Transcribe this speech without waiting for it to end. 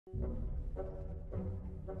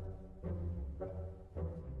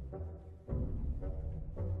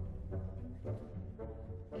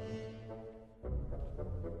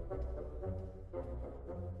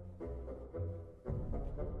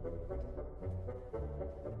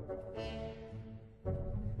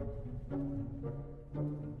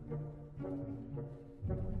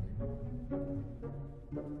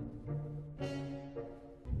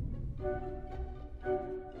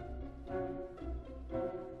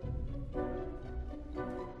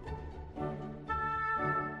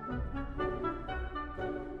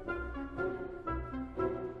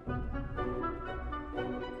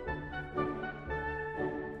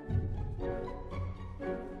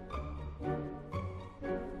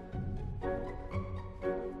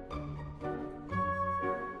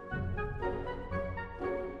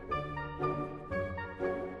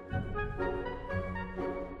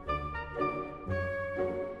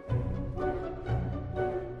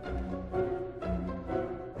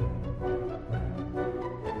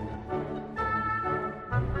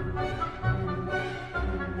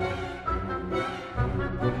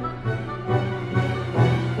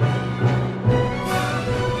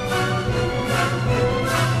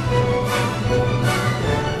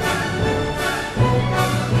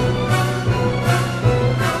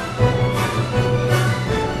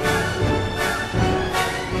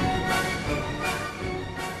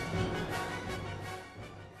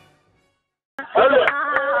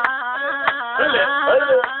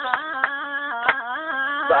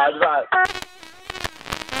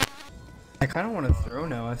I kind of want to throw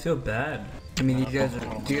now. I feel bad. I mean, you guys are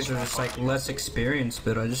just like less experienced,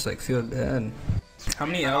 but I just like feel bad. How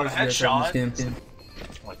many hours do you guys have in this game?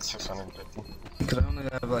 Like 650. Because I only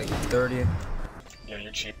have like 30. Yeah,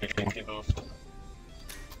 you're cheap. You can get moved.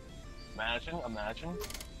 Imagine.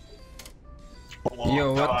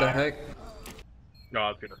 Yo, what the heck? No, I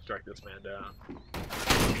was gonna strike this man down.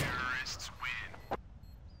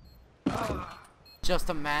 Just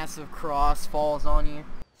a massive cross falls on you.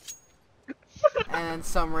 And then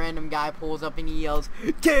some random guy pulls up and he yells,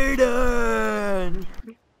 Kaden!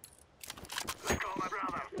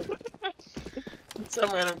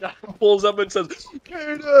 Some random guy pulls up and says,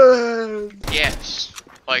 Kaden! Yes,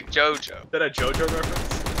 like JoJo. Is that a JoJo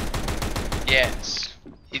reference? Yes,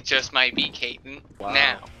 it just might be Kaden. Wow.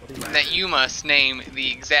 Now, that you must name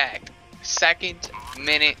the exact second,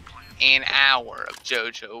 minute, and hour of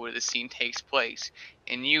JoJo where the scene takes place,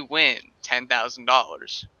 and you win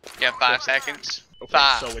 $10,000. You have 5 seconds. Okay,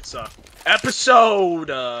 5. so it's episode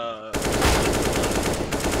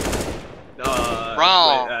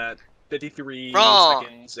Wrong. Wait, 53 Wrong.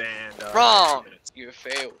 seconds and Wrong. 2 minutes. You have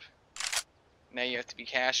failed. Now you have to be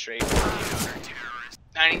castrated.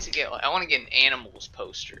 I need to get. I want to get an animals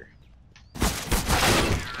poster.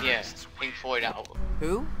 Yeah, Pink Floyd album.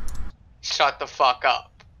 Who? Shut the fuck up.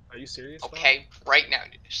 Are you serious? Okay, right now,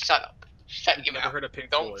 dude. Shut up. Shut your Never mouth. heard of Pink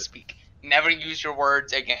Don't Floyd. speak. Never use your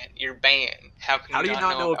words again. You're banned. How How do you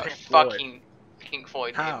not know about Pink Floyd? fucking Pink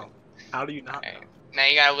Floyd? How? David? How do you not Okay. know? Now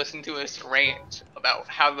you gotta listen to us rant about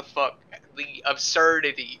how the fuck, the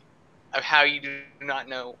absurdity of how you do not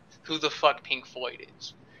know who the fuck Pink Floyd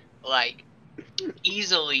is. Like,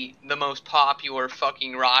 easily the most popular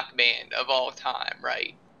fucking rock band of all time,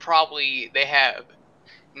 right? Probably they have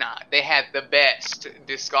the best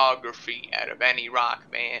discography out of any rock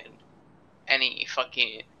band, any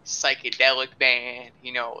fucking psychedelic band,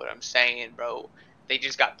 you know what I'm saying, bro? They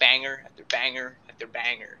just got banger after banger after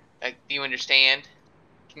banger. Like, do you understand?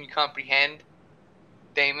 Can you comprehend,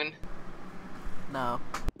 Damon? No.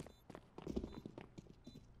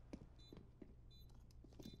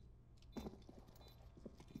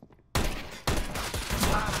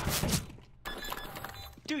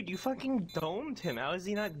 Dude, you fucking domed him. How is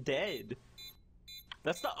he not dead?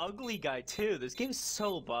 That's the ugly guy too. This game is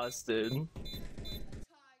so busted.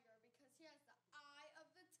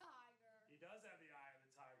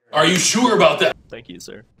 Are you sure about that? Thank you,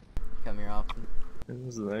 sir. Come here often.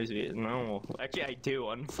 This is nice. No, actually, I do.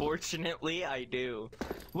 Unfortunately, I do.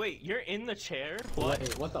 Wait, you're in the chair? What?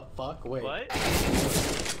 Wait, what the fuck? Wait. What?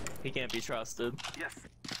 He can't be trusted. Yes.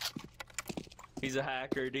 He's a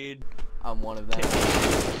hacker, dude. I'm one of them.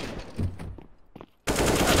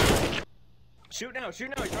 Shoot now, he's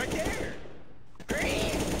right there!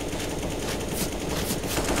 Great!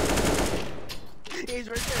 He's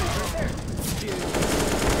right there, Dude.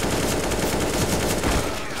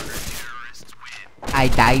 I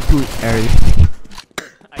died to Earth.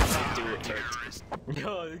 I can't do it,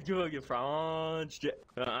 Yo, you get French.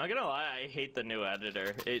 I'm not gonna lie, I hate the new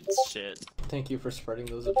editor. It's shit. Thank you for spreading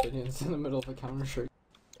those opinions in the middle of a Counter-Strike.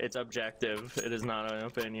 It's objective. It is not an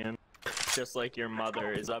opinion. Just like your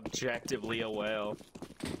mother is objectively a whale.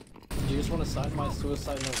 Do you just want to sign my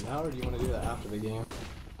suicide note now, or do you want to do that after the game?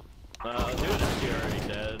 Do it after you're already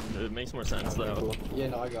dead. It makes more sense Okay, though. cool. Yeah,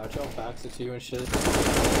 no, I got you. I'll fax it to you and shit.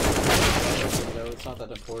 No, it's not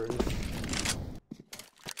that important.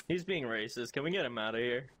 He's being racist. Can we get him out of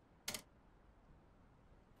here?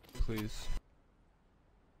 Please.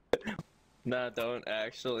 Nah, don't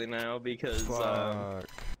actually now because Fuck.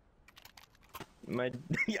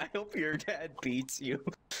 I hope your dad beats you.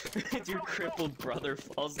 And your crippled brother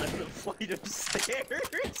falls down a flight of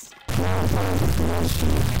stairs.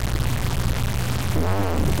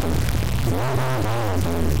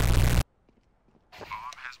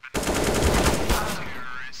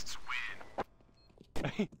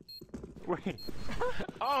 Wait.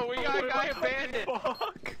 Oh, we got a guy abandoned.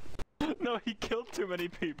 Fuck. No, he killed too many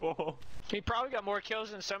people. He probably got more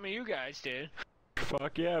kills than some of you guys did.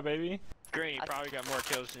 Fuck yeah, baby. Green, he probably got more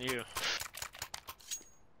kills than you.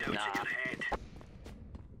 Nah.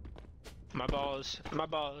 My balls, my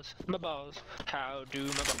balls, my balls. How do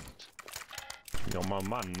my balls? Yo,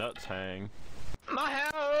 my nuts hang. My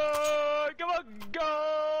head, come on,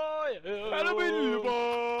 go!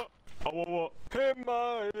 Hey,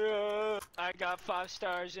 my I got 5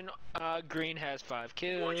 stars and Green has 5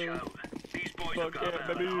 kills. Fuck yeah,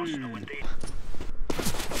 baby.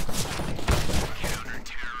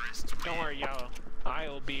 Don't worry, y'all.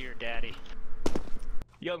 I'll be your daddy.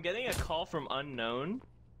 Yo, I'm getting a call from unknown.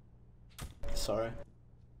 Sorry.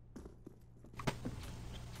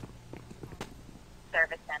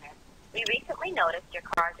 Service center. We recently noticed your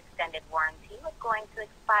car's extended warranty was going to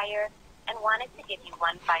expire and wanted to give you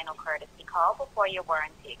one final courtesy call before your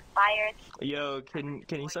warranty expires. Yo, can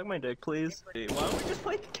you suck my dick, please? Why don't we just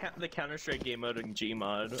play the Counter-Strike game mode in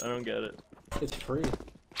Gmod? I don't get it. It's free.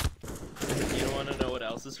 You don't want to know what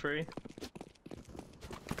else is free?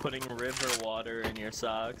 Putting river water in your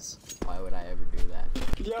socks. Why would I ever do that?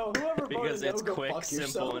 Yo, whoever Because voted it's no, go quick, fuck simple,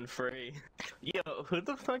 yourself. and free. Yo, who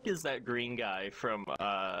the fuck is that green guy from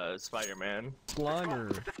Spider-Man?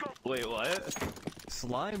 Slimer. Wait, what?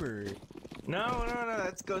 Slimer. No,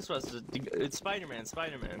 that's Ghostbusters. It's Spider-Man,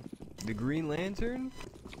 Spider-Man. The Green Lantern?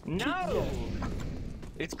 No!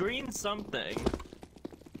 It's green something.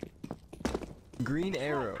 Green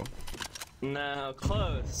Arrow. No,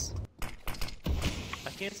 close. I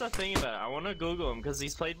can't stop thinking about it. I want to Google him because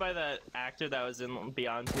he's played by that actor that was in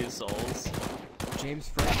Beyond Two Souls. James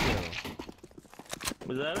Franco.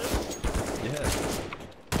 Was that it? Yeah.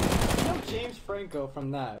 You know James Franco from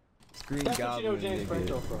that. It's Green That's Goblin. what you know James nigga.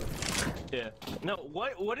 Franco from. Yeah. No,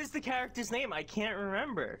 what is the character's name? I can't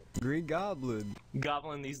remember. Green Goblin.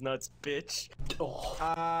 Goblin these nuts, bitch. Oh,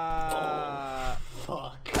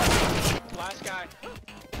 fuck. Last guy.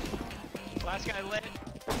 Last guy lit.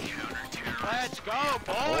 Let's go,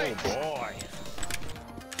 boy! Oh boy.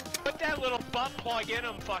 Put that little butt plug in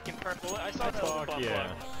him, fucking purple. I saw that little Fuck butt yeah.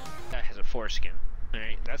 plug. That has a foreskin.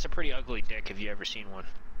 Alright, that's a pretty ugly dick if you ever seen one.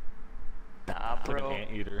 Nah, Like an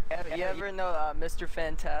anteater. You ever know Mr.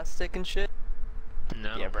 Fantastic and shit?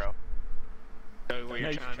 No. Yeah, bro. So where you're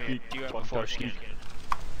Nice telling me, feet, do you have a fuck foreskin? ducky.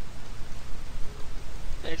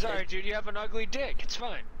 It's alright, dude. You have an ugly dick. It's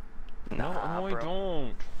fine. No, I bro.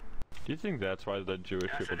 don't. Do you think that's why the Jewish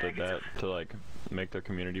people did that? To like make their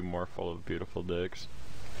community more full of beautiful dicks?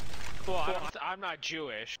 Well, I'm not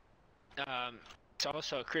Jewish. It's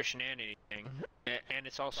also a Christianity thing, and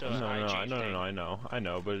it's also an IG thing. I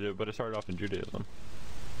know, but it started off in Judaism.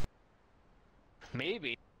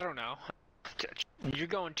 Maybe, I don't know. You're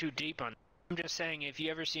going too deep on. I'm just saying, if you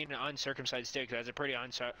ever seen an uncircumcised dick, that's a pretty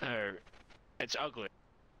it's ugly.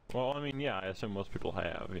 Well, I mean, yeah, I assume most people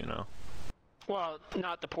have, you know. Well,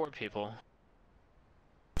 not the poor people.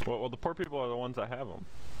 Well, the poor people are the ones that have them.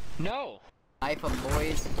 No. iPhone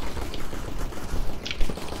boys.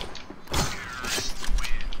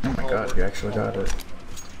 Oh my god, you actually got it.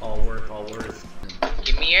 all worth.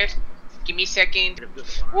 Give me a second.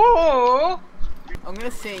 Whoa! I'm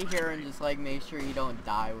gonna stay here and just like make sure you don't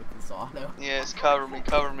die with this auto. Yes, cover me.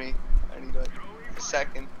 I need a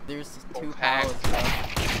second. There's 2 Okay. pallets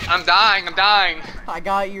left. I'm dying. I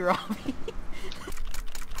got you, Robbie.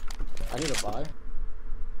 I need to buy.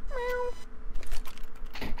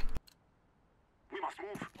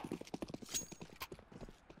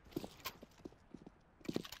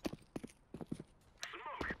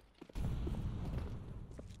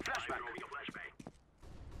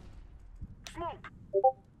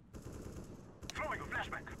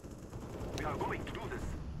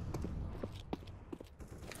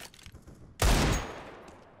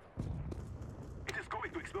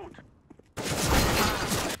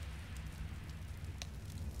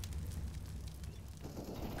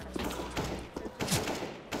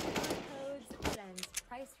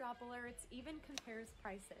 favorites, even compares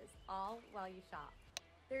prices, all while you shop.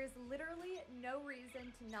 There's literally no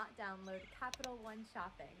reason to not download Capital One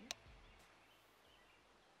Shopping.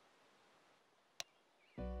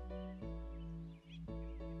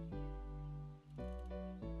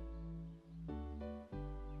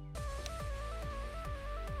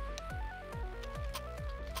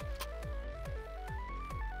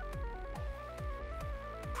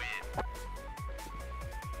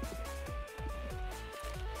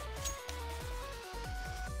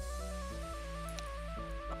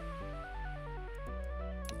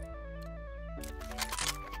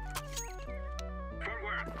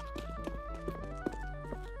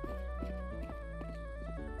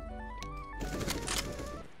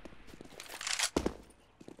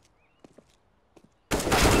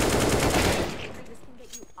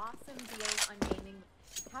 Awesome deals on gaming.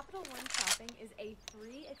 Capital One Shopping is a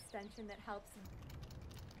free extension that helps.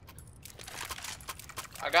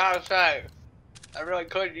 I gotta say, I really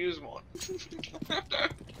could use one.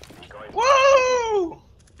 Woo!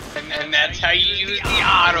 And that's how you use the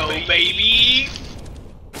auto, baby.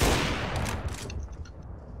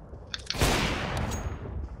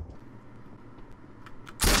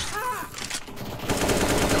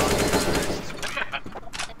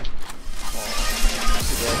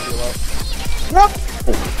 What?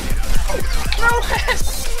 No!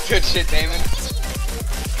 Good shit, Damon.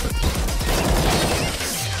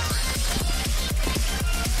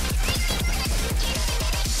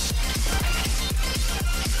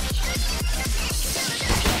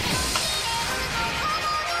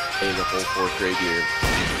 The whole 4th grade year.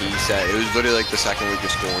 He said, it was literally like the second week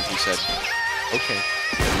of school, and he said, okay.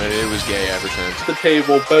 And then it was gay ever since. The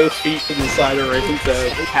table, both feet to the side of Ray's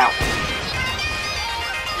head.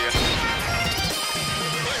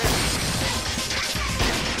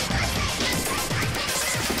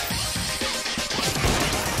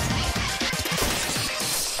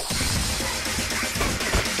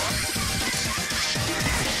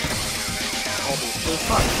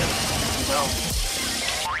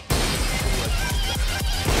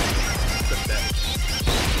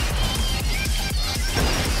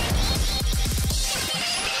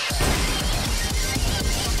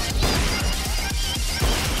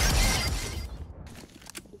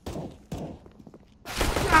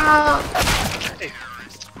 Ow.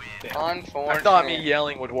 I thought me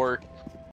yelling would work.